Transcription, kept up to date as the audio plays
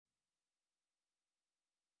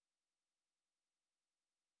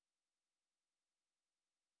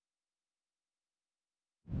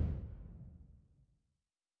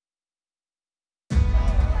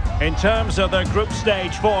In terms of their group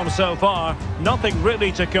stage form so far, nothing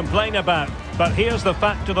really to complain about. But here's the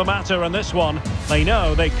fact of the matter in this one. They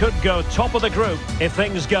know they could go top of the group if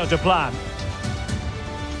things go to plan.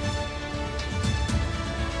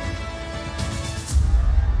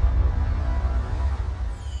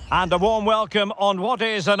 And a warm welcome on what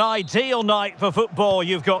is an ideal night for football,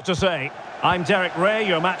 you've got to say. I'm Derek Ray,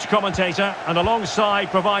 your match commentator, and alongside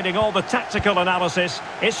providing all the tactical analysis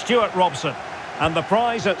is Stuart Robson. And the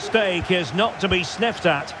prize at stake is not to be sniffed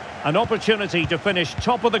at, an opportunity to finish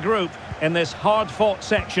top of the group in this hard-fought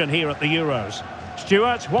section here at the Euros.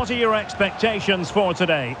 Stuart, what are your expectations for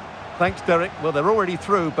today? Thanks, Derek. Well, they're already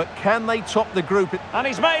through, but can they top the group? And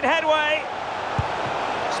he's made headway.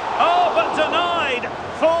 Oh, but denied.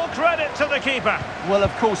 Full credit to the keeper. Well,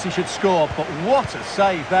 of course he should score, but what a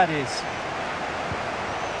save that is.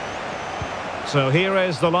 So here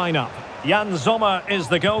is the lineup. Jan Sommer is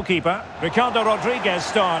the goalkeeper. Ricardo Rodriguez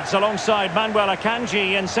starts alongside Manuel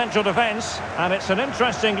Akanji in central defence. And it's an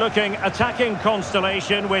interesting looking attacking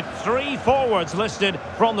constellation with 3 forwards listed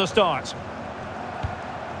from the start.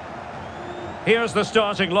 Here's the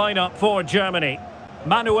starting lineup for Germany.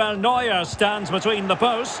 Manuel Neuer stands between the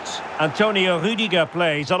posts. Antonio Rüdiger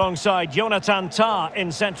plays alongside Jonathan Tah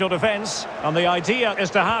in central defence. And the idea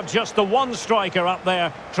is to have just the one striker up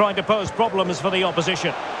there trying to pose problems for the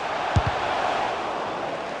opposition.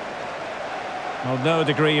 Well, no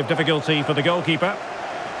degree of difficulty for the goalkeeper.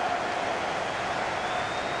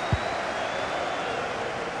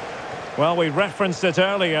 Well, we referenced it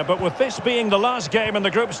earlier, but with this being the last game in the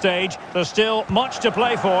group stage, there's still much to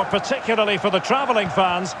play for, particularly for the travelling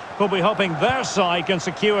fans, who'll be hoping their side can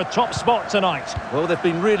secure a top spot tonight. Well, they've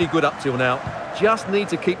been really good up till now. Just need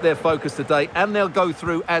to keep their focus today, and they'll go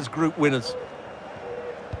through as group winners.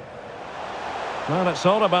 Well, it's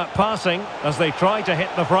all about passing as they try to hit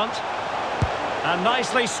the front. And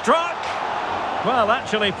nicely struck. Well,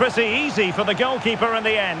 actually pretty easy for the goalkeeper in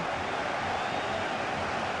the end.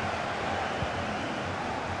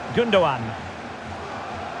 Gundogan.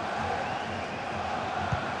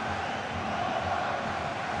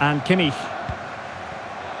 And Kimmich.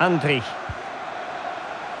 Andrich.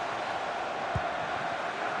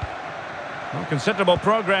 Well, considerable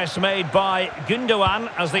progress made by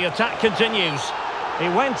Gundogan as the attack continues. He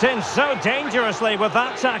went in so dangerously with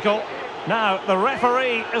that tackle. Now, the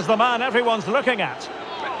referee is the man everyone's looking at.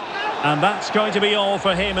 And that's going to be all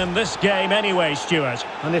for him in this game anyway, Stuart.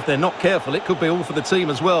 And if they're not careful, it could be all for the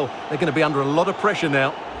team as well. They're going to be under a lot of pressure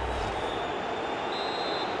now.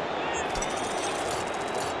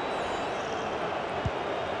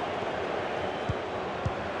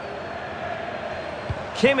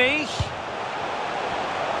 Kimmich.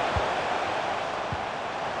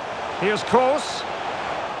 Here's Kroos.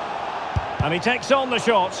 And he takes on the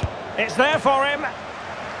shot. It's there for him.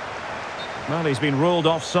 Well, he's been ruled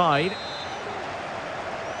offside.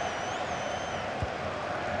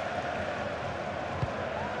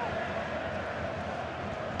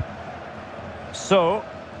 So,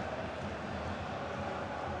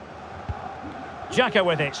 Xhaka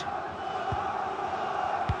with it.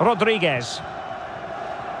 Rodriguez.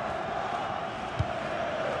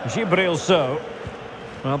 Gibril So.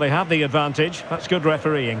 Well, they have the advantage. That's good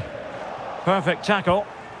refereeing. Perfect tackle.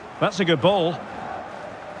 That's a good ball.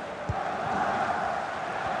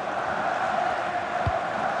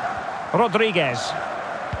 Rodriguez.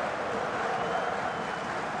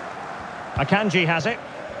 Akanji has it.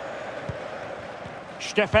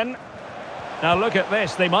 Stefan. Now look at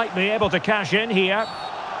this. They might be able to cash in here.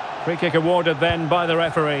 Free kick awarded then by the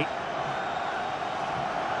referee.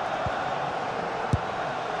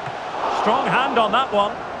 Strong hand on that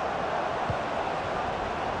one.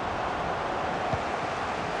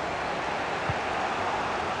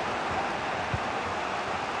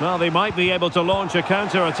 Well, they might be able to launch a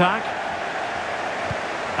counter-attack.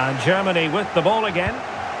 And Germany with the ball again.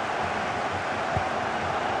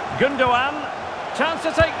 Gundogan, chance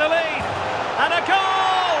to take the lead. And a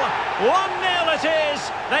goal! 1-0 it is.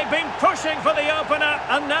 They've been pushing for the opener,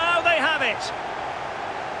 and now they have it.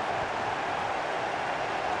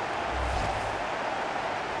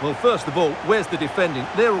 Well, first of all, where's the defending?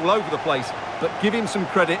 They're all over the place. But give him some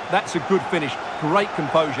credit. That's a good finish. Great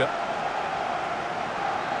composure.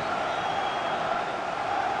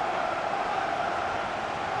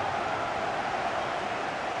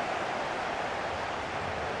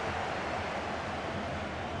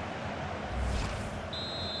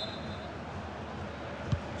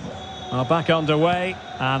 Well, back underway,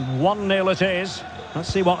 and 1-0 it is. Let's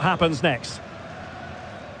see what happens next.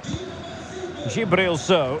 Gibril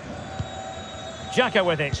So. Xhaka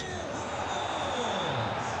with it.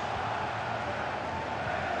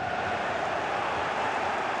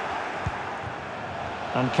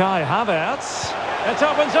 And Kai Havertz. It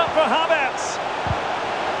opens up for Havertz.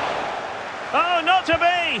 Oh, not to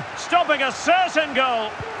be! Stopping a certain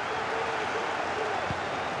goal.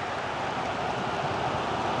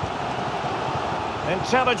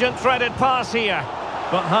 Intelligent threaded pass here.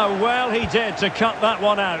 But how well he did to cut that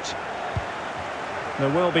one out. There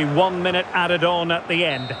will be 1 minute added on at the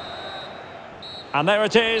end. And there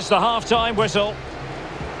it is, the half-time whistle.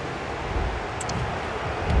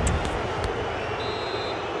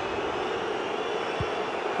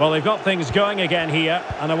 Well, they've got things going again here,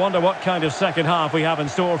 and I wonder what kind of second half we have in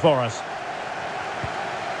store for us.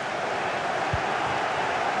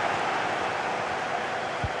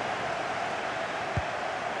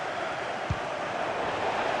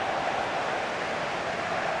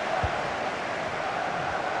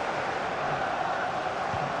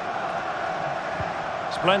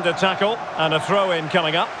 Splendid tackle, and a throw-in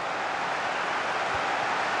coming up.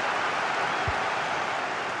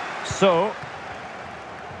 So,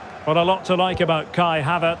 what a lot to like about Kai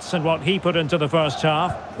Havertz and what he put into the first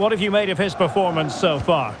half. What have you made of his performance so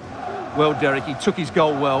far? Well, Derek, he took his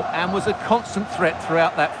goal well and was a constant threat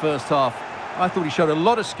throughout that first half. I thought he showed a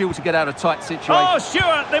lot of skill to get out of tight situations. Oh,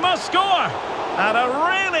 Stuart, they must score! And a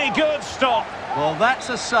really good stop. Well, that's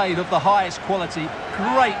a save of the highest quality.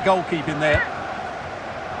 Great goalkeeping there.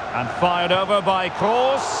 And fired over by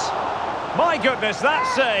Kroos. My goodness, that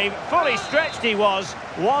save, fully stretched he was.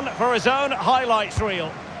 One for his own highlights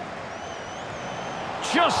reel.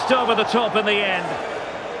 Just over the top in the end.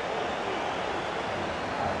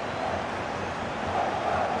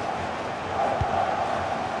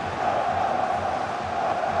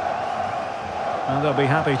 And they'll be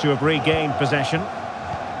happy to have regained possession.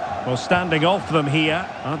 Well, standing off them here,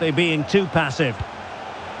 aren't they being too passive?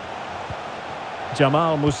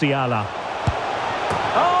 Jamal Musiala.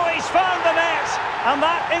 Oh, he's found the net! And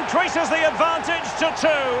that increases the advantage to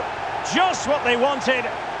 2. Just what they wanted,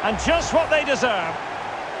 and just what they deserve.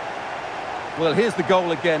 Well, here's the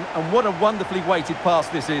goal again, and what a wonderfully weighted pass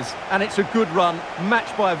this is. And it's a good run,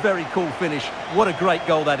 matched by a very cool finish. What a great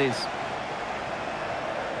goal that is.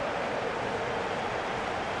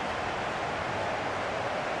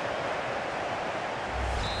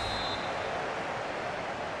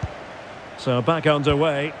 So back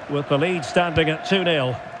underway with the lead standing at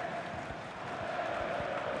 2-0.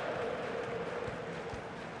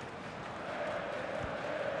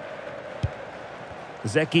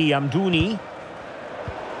 Zeki Amdouni.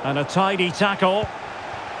 And a tidy tackle.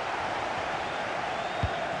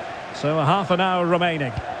 So a half an hour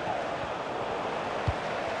remaining.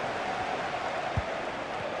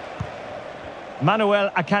 Manuel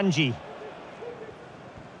Akanji.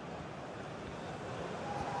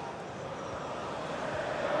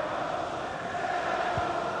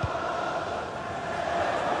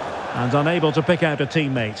 And unable to pick out a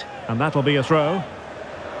teammate. And that'll be a throw.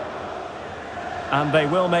 And they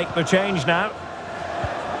will make the change now.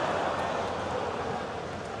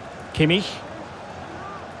 Kimmich.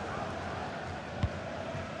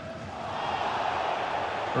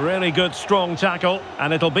 Really good strong tackle.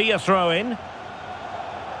 And it'll be a throw-in.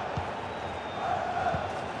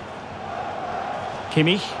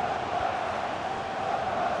 Kimmich.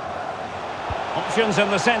 Options in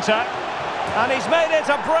the centre. And he's made it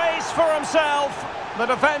a brace for himself. The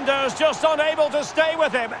defender's just unable to stay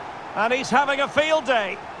with him. And he's having a field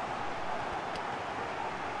day.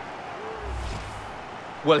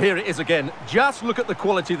 Well, here it is again. Just look at the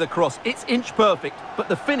quality of the cross. It's inch perfect, but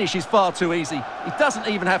the finish is far too easy. He doesn't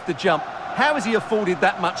even have to jump. How has he afforded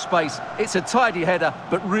that much space? It's a tidy header,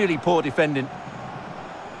 but really poor defending.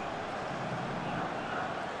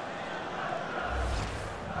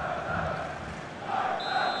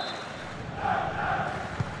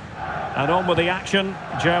 And on with the action.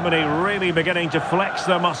 Germany really beginning to flex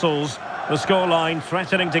their muscles. The scoreline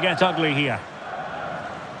threatening to get ugly here.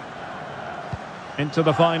 Into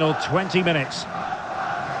the final 20 minutes.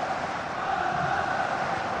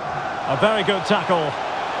 A very good tackle.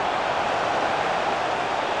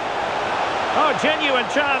 Oh, genuine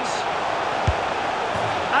chance.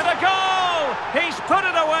 And a goal! He's put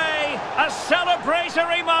it away. A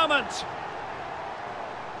celebratory moment.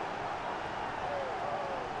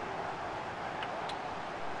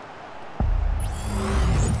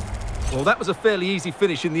 Well, that was a fairly easy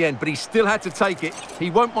finish in the end, but he still had to take it.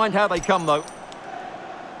 He won't mind how they come, though.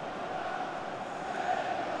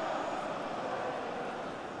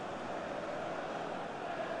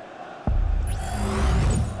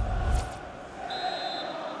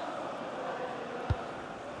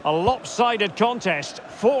 A lopsided contest,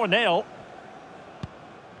 4-0.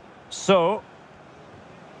 So,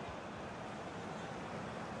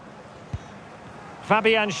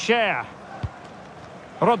 Fabian Schär.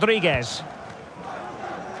 Rodriguez.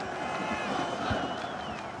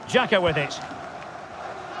 Xhaka with it.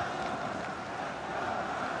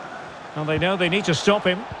 And they know they need to stop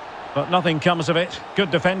him, but nothing comes of it.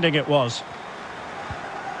 Good defending it was.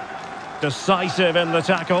 Decisive in the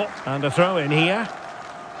tackle, and a throw in here.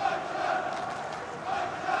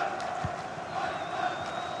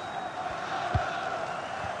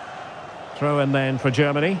 Throw in then for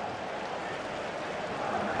Germany.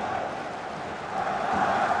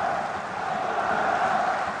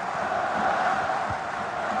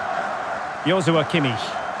 Joshua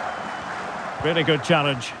Kimmich. Really good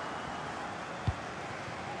challenge.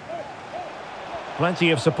 Plenty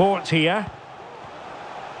of support here.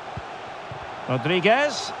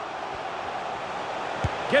 Rodriguez.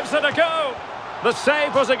 Gives it a go. The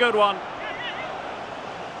save was a good one.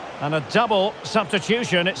 And a double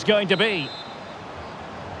substitution it's going to be.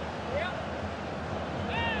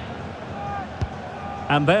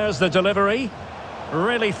 And there's the delivery.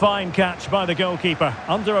 Really fine catch by the goalkeeper.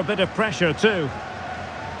 Under a bit of pressure too.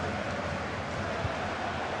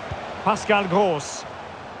 Pascal Gross.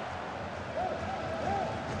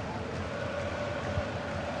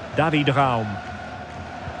 David Raum.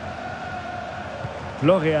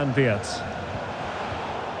 Florian Wirtz.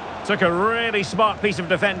 Took a really smart piece of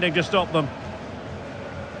defending to stop them.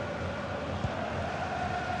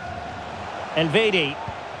 Elvedi.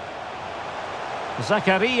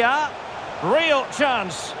 Zakaria. Real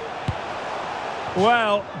chance.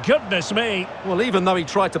 Well, goodness me. Well, even though he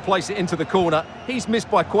tried to place it into the corner, he's missed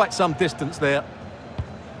by quite some distance there.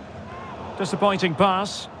 Disappointing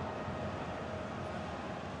pass.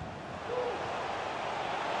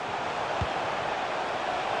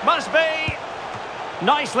 Must be.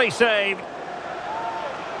 Nicely saved.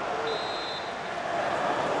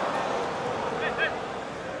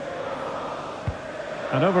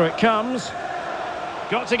 And over it comes.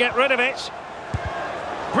 Got to get rid of it.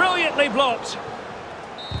 Brilliantly blocked.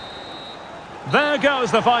 There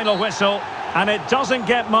goes the final whistle. And it doesn't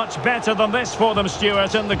get much better than this for them,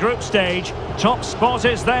 Stuart, in the group stage. Top spot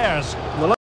is theirs.